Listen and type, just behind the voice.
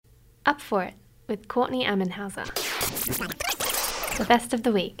Up for It with Courtney Ammenhauser. The best of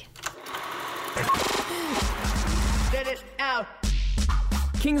the week. Get it out.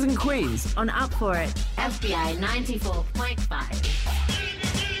 Kings and Queens on Up For It. FBI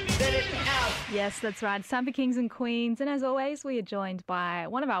 94.5. Get it out. Yes, that's right. It's time for Kings and Queens. And as always, we are joined by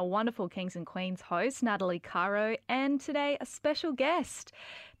one of our wonderful Kings and Queens hosts, Natalie Caro, and today a special guest,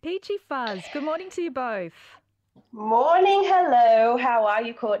 Peachy Fuzz. Good morning to you both. Morning, hello. How are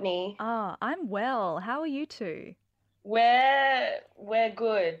you, Courtney? Oh, I'm well. How are you two? We're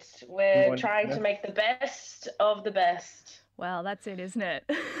good. We're trying to make the best of the best. Well, that's it, isn't it?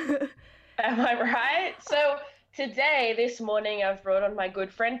 Am I right? So today, this morning, I've brought on my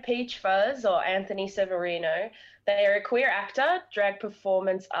good friend Peach Fuzz, or Anthony Severino. They are a queer actor, drag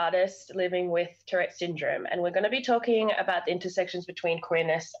performance artist living with Tourette syndrome, and we're going to be talking about the intersections between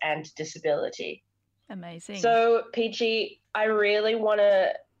queerness and disability. Amazing. So, Peachy, I really want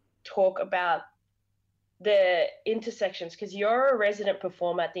to talk about the intersections because you're a resident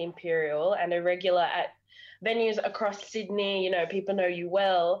performer at the Imperial and a regular at venues across Sydney. You know, people know you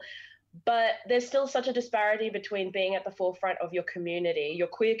well, but there's still such a disparity between being at the forefront of your community, your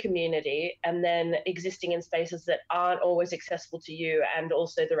queer community, and then existing in spaces that aren't always accessible to you and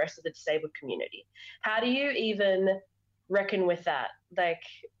also the rest of the disabled community. How do you even reckon with that?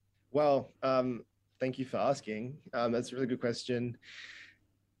 Thank you for asking. That's a really good question.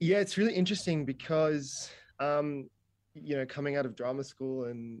 Yeah, it's really interesting because, coming out of drama school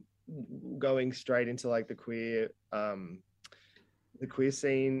and going straight into like the queer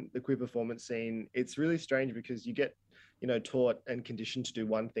scene, the queer performance scene, it's really strange because you get, taught and conditioned to do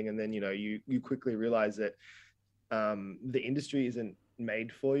one thing, and then, you quickly realize that the industry isn't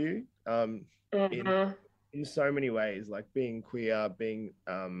made for you in so many ways, like being queer, being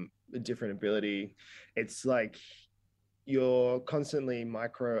a different ability. It's like you're constantly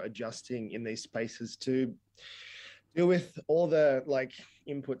micro adjusting in these spaces to deal with all the like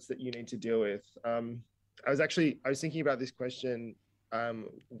inputs that you need to deal with. I was thinking about this question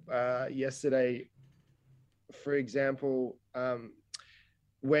yesterday. For example,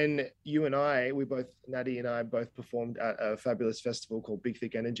 when you and I, Natty and I both performed at a fabulous festival called Big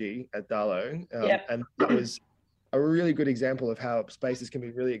Thick Energy at Darlow. And that was a really good example of how spaces can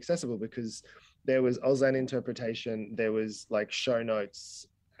be really accessible because there was Auslan interpretation, there was like show notes,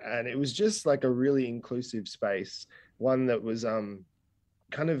 and it was just like a really inclusive space, one that was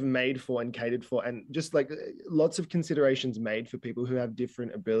kind of made for and catered for, and just like lots of considerations made for people who have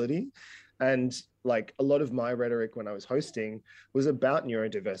different ability. And like a lot of my rhetoric when I was hosting was about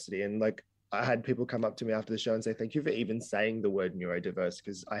neurodiversity, and like I had people come up to me after the show and say, thank you for even saying the word neurodiverse,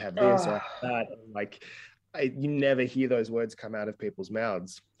 because I have this or I have that. And like you never hear those words come out of people's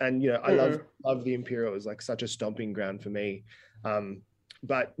mouths. And, I love the Imperial. It was like such a stomping ground for me.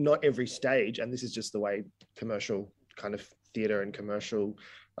 But not every stage, and this is just the way commercial kind of theatre and commercial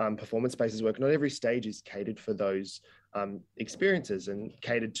performance spaces work, not every stage is catered for those experiences and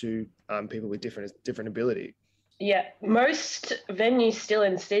catered to people with different ability. Yeah, most venues still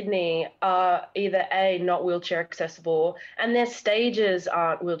in Sydney are either not wheelchair accessible, and their stages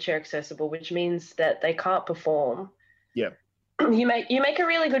aren't wheelchair accessible, which means that they can't perform. Yeah, you make a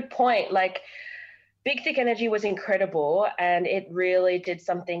really good point. Like, Big Thick Energy was incredible, and it really did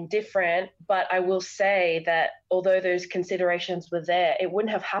something different. But I will say that although those considerations were there, it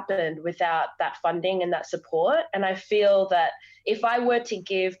wouldn't have happened without that funding and that support. And I feel that if I were to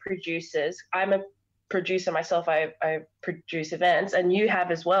give producers, I'm a producer myself, I produce events, and you have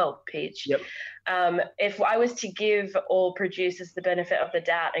as well, Peach. Yep. If I was to give all producers the benefit of the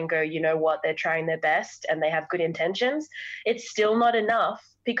doubt and go, you know what, they're trying their best and they have good intentions, it's still not enough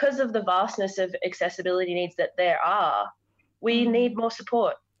because of the vastness of accessibility needs that there are. We need more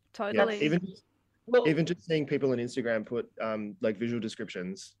support. Totally. Yeah, even just seeing people on Instagram put like visual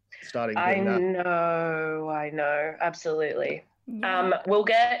descriptions, starting doing that. I know, absolutely. Yeah. We'll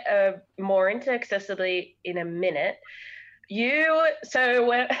get more into accessibility in a minute. So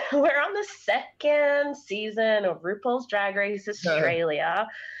we're on the second season of RuPaul's Drag Race Australia.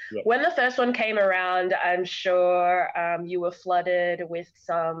 Yeah. When the first one came around, I'm sure you were flooded with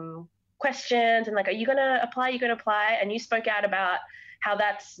some questions and like, are you going to apply? And you spoke out about how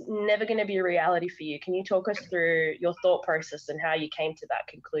that's never going to be a reality for you. Can you talk us through your thought process and how you came to that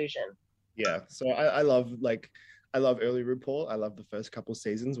conclusion? Yeah, so I love early RuPaul. I love the first couple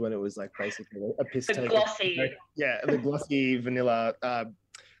seasons when it was like basically a piss take. The glossy. Yeah, the glossy vanilla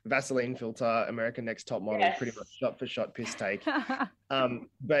Vaseline filter, American Next Top Model, Yes. Pretty much shot for shot piss take.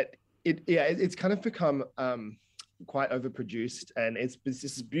 But it's kind of become quite overproduced, and it's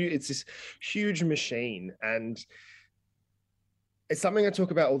this huge machine, and it's something I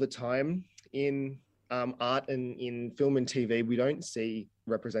talk about all the time in art and in film and TV. We don't see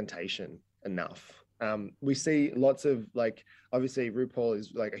representation enough. We see lots of, like, obviously RuPaul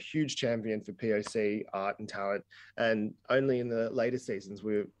is like a huge champion for POC art and talent, and only in the later seasons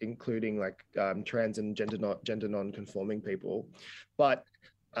we're including like trans and gender non-conforming people, but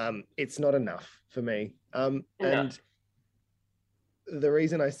it's not enough for me. And the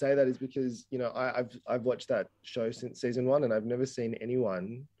reason I say that is because, you know, I've watched that show since season 1, and I've never seen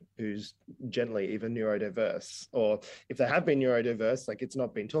anyone who's gently even neurodiverse, or if they have been neurodiverse, like, it's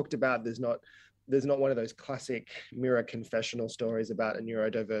not been talked about. There's not one of those classic mirror confessional stories about a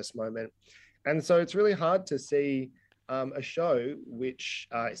neurodiverse moment. And so it's really hard to see a show which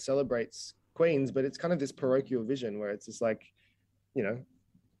celebrates queens, but it's kind of this parochial vision where it's just like, you know,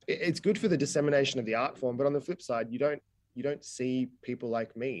 it's good for the dissemination of the art form, but on the flip side, you don't see people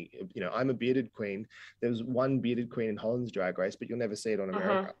like me. You know, I'm a bearded queen. There was one bearded queen in Holland's Drag Race, but you'll never see it on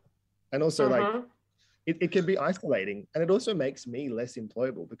America. And also, like, it can be isolating, and it also makes me less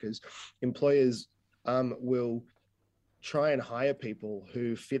employable, because employers will try and hire people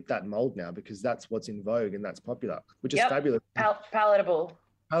who fit that mold now, because that's what's in vogue and that's popular, which is fabulous.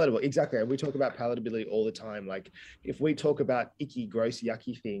 Palatable, exactly. And we talk about palatability all the time. Like, if we talk about icky, gross,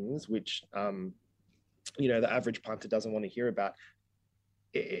 yucky things, which you know, the average punter doesn't want to hear about,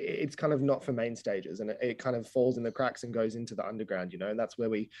 it's kind of not for main stages, and it kind of falls in the cracks and goes into the underground, you know, and that's where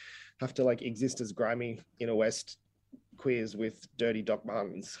we have to, like, exist as grimy inner west queers with dirty Doc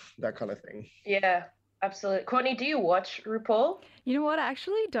Martens, that kind of thing. Yeah, absolutely. Courtney, do you watch RuPaul? You know what? I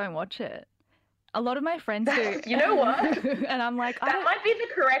actually don't watch it. A lot of my friends do. You know what? And I'm like, that might be the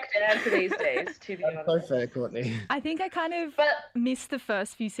correct answer these days, to be honest. So fair, Courtney. I think I kind of missed the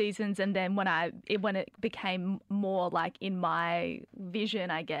first few seasons, and then when it became more like in my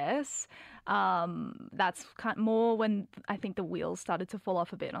vision, I guess, that's kind of more when I think the wheels started to fall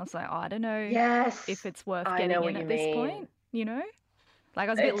off a bit, and I was like, oh, I don't know if it's worth getting in at this point, you know? Like,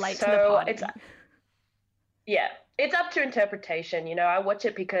 I was a bit late to the party. It's up to interpretation. You know, I watch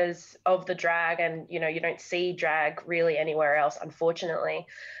it because of the drag, and, you know, you don't see drag really anywhere else, unfortunately.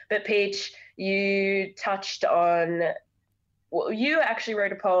 But Peach, you touched on, well, you actually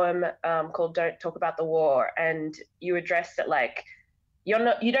wrote a poem called Don't Talk About the War, and you addressed it like, you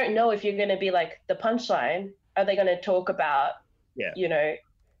don't know if you're going to be like the punchline. Are they going to talk about, you know,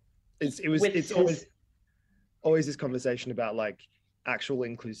 it's always this conversation about, like, actual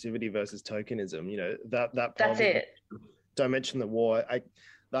inclusivity versus tokenism, you know, that that's it. Don't mention the war. I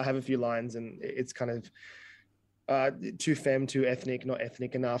have a few lines, and it's kind of too femme, too ethnic, not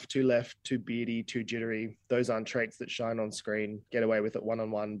ethnic enough, too left, too beardy, too jittery. Those aren't traits that shine on screen. Get away with it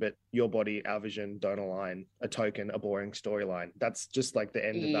one-on-one, but your body, our vision don't align. A token, a boring storyline. That's just like the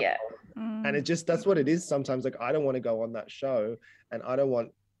end of that. And that's what it is sometimes. Like, I don't want to go on that show, and I don't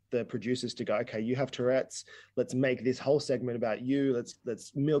want the producers to go, okay, you have Tourette's, let's make this whole segment about you,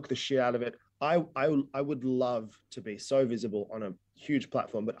 let's milk the shit out of it. I would love to be so visible on a huge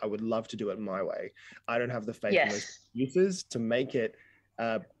platform, but I would love to do it my way. I don't have the faith in those producers to make it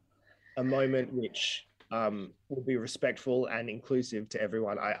a moment which will be respectful and inclusive to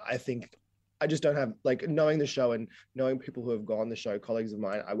everyone. I think I just don't have, like, knowing the show and knowing people who have gone the show, colleagues of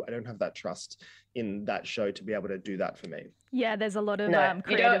mine, I don't have that trust in that show to be able to do that for me. Yeah, there's a lot of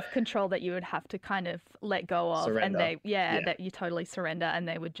creative control that you would have to kind of let go of. Surrender. And that you totally surrender, and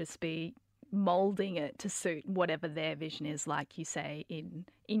they would just be molding it to suit whatever their vision is, like you say in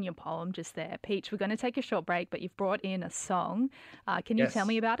your poem just there. Peach, we're going to take a short break, but you've brought in a song. Can you tell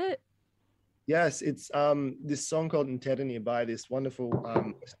me about it? Yes, it's this song called Ntereni by this wonderful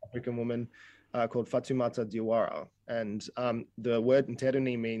West African woman called Fatoumata Diawara. And the word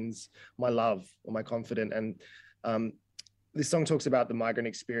Ntereni means my love or my confidant. And this song talks about the migrant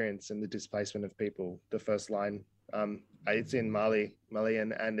experience and the displacement of people. The first line, it's in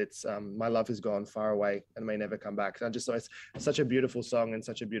Malian, and it's my love has gone far away and may never come back. And I just thought it's such a beautiful song and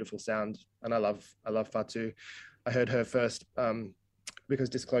such a beautiful sound. And I love Fatou. I heard her first because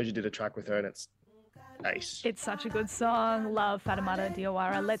Disclosure did a track with her, and it's ace. It's such a good song. Love Fatoumata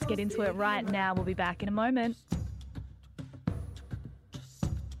Diawara. Let's get into it right now. We'll be back in a moment.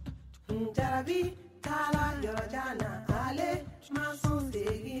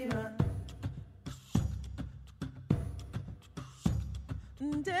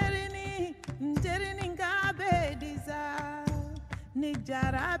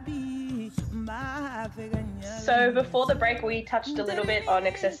 So before the break, we touched a little bit on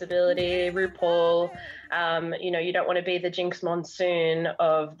accessibility, RuPaul. You know, you don't want to be the Jinx Monsoon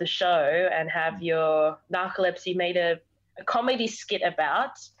of the show and have your narcolepsy made a comedy skit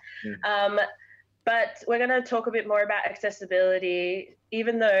about. But But we're going to talk a bit more about accessibility.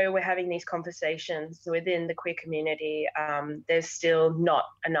 Even though we're having these conversations within the queer community, there's still not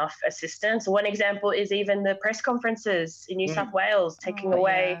enough assistance. One example is even the press conferences in New South Wales taking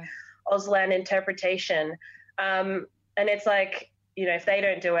away Auslan interpretation. And it's like, you know, if they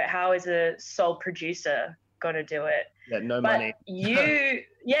don't do it, how is a sole producer going to do it? Yeah, no money.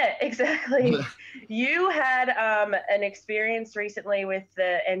 Yeah, exactly. You had an experience recently with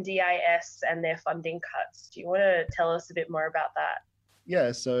the NDIS and their funding cuts. Do you want to tell us a bit more about that?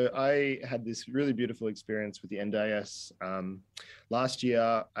 Yeah, so I had this really beautiful experience with the NDIS. Last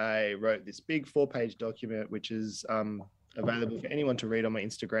year, I wrote this big 4-page document, which is available for anyone to read on my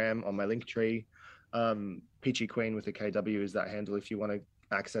Instagram, on my Linktree. Peachy Queen with a KW is that handle if you want to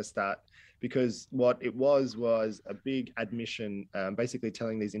access that. Because what it was a big admission, basically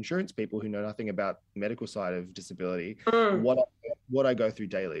telling these insurance people who know nothing about the medical side of disability what I go through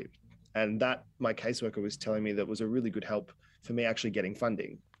daily. And that my caseworker was telling me that was a really good help for me actually getting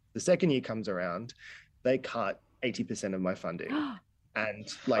funding. The second year comes around, they cut 80% of my funding. And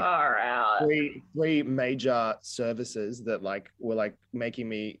like three major services that were making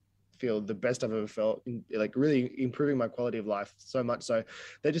me feel the best I've ever felt, like really improving my quality of life so much. So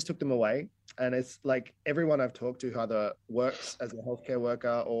they just took them away. And it's like everyone I've talked to who either works as a healthcare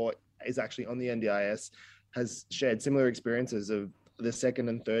worker or is actually on the NDIS has shared similar experiences of the second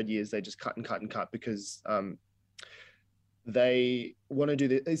and third years. They just cut and cut and cut because they want to do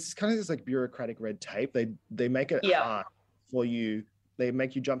this. It's kind of this like bureaucratic red tape. They make it hard for you. They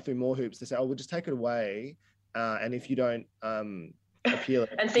make you jump through more hoops. They say, oh, we'll just take it away. And if you don't appeal it,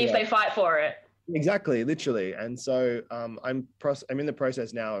 and see if they fight for it. Exactly, literally. And so I'm in the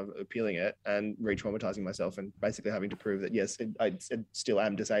process now of appealing it and re-traumatizing myself and basically having to prove that yes, I still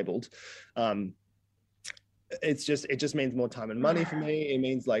am disabled. It just means more time and money for me. It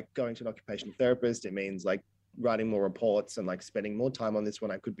means like going to an occupational therapist. It means like writing more reports and like spending more time on this when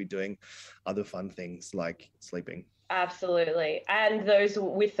I could be doing other fun things like sleeping. Absolutely. And those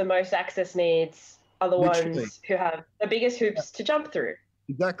with the most access needs are the ones who have the biggest hoops to jump through.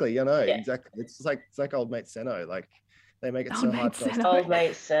 Exactly, exactly. It's like old mate Seno. Like they make it so hard for us. Old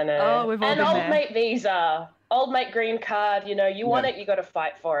mate Seno. Oh, we've all been old there. Mate visa, old mate green card. You know, you want it, you got to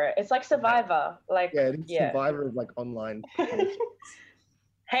fight for it. It's like Survivor. Like Survivor of like online.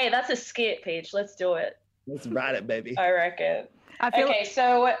 Hey, that's a skit, Peach. Let's do it. Let's ride it, baby. I reckon.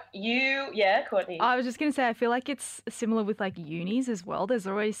 So Courtney. I was just going to say, I feel like it's similar with like unis as well. There's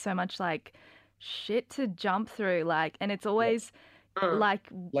always so much like shit to jump through, like, and it's always like,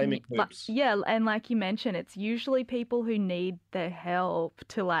 and like you mentioned, it's usually people who need the help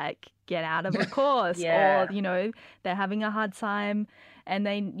to like get out of a course or, you know, they're having a hard time and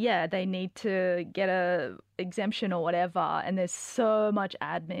they need to get a exemption or whatever. And there's so much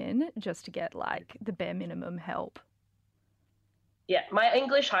admin just to get like the bare minimum help. Yeah, my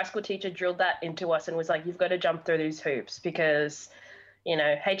English high school teacher drilled that into us and was like, you've got to jump through these hoops because, you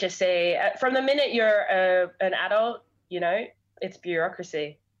know, HSC, from the minute you're an adult, you know, it's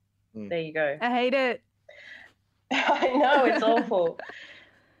bureaucracy. There you go. I hate it. I know, it's awful.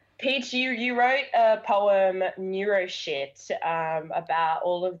 Peach, you wrote a poem, Neuroshit, about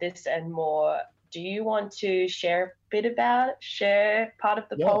all of this and more. Do you want to share part of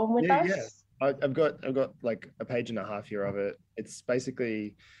the poem with us? Yeah. I've got like a page and a half here of it. It's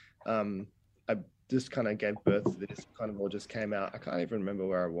basically, I just kind of gave birth to this, kind of all just came out. I can't even remember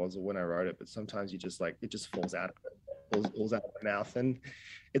where I was or when I wrote it, but sometimes you just like, it just falls out of my mouth. And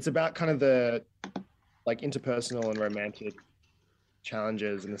it's about kind of the like interpersonal and romantic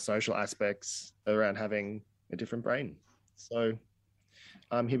challenges and the social aspects around having a different brain. So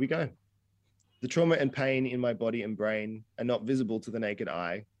here we go. The trauma and pain in my body and brain are not visible to the naked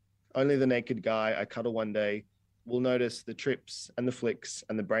eye. Only the naked guy I cuddle one day will notice the trips and the flicks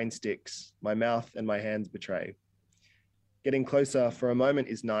and the brain sticks my mouth and my hands betray. Getting closer for a moment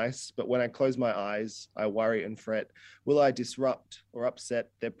is nice, but when I close my eyes, I worry and fret. Will I disrupt or upset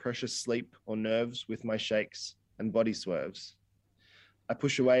their precious sleep or nerves with my shakes and body swerves? I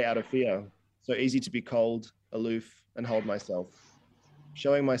push away out of fear, so easy to be cold, aloof, and hold myself.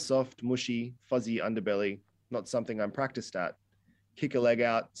 Showing my soft, mushy, fuzzy underbelly, not something I'm practiced at. Kick a leg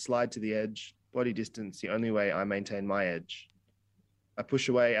out, slide to the edge, body distance the only way I maintain my edge. I push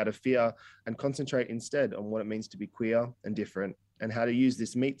away out of fear and concentrate instead on what it means to be queer and different and how to use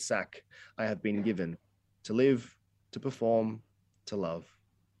this meat sack I have been given to live, to perform, to love.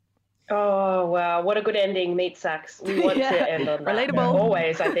 Oh, wow. What a good ending, meat sacks. We want to end on that. Relatable.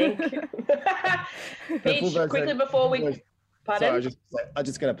 Always, I think. Peach, quickly before we... Pardon? So I'm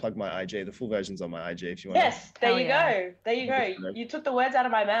just going to plug my IG. The full version's on my IG if you want. Yes, there you go. There you go. You took the words out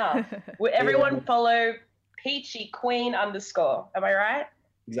of my mouth. Everyone follow Peachy Queen _. Am I right?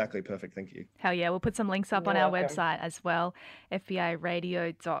 Exactly. Perfect. Thank you. Hell yeah. We'll put some links up on our website as well,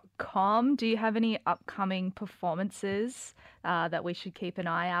 fbiradio.com. Do you have any upcoming performances that we should keep an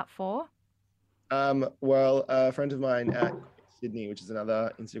eye out for? Well, a friend of mine at Sydney, which is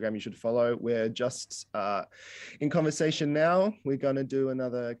another Instagram you should follow. We're just in conversation now. We're going to do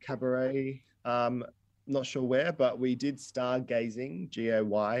another cabaret. Not sure where, but we did Stargazing,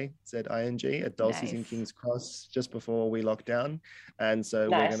 GAYZING, at Dulce's in King's Cross just before we locked down, and so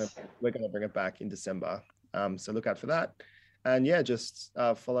we're gonna bring it back in December. So look out for that, and yeah, just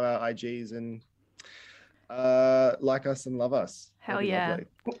follow our IGs and like us and love us. Hell yeah.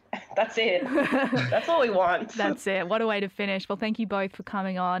 That's it. That's all we want. That's it. What a way to finish. Well, thank you both for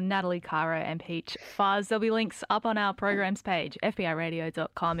coming on, Natalie Caro and Peach Fuzz. There'll be links up on our programs page,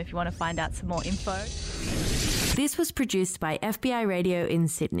 fbiradio.com, if you want to find out some more info. This was produced by FBI Radio in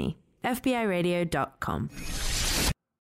Sydney, fbiradio.com.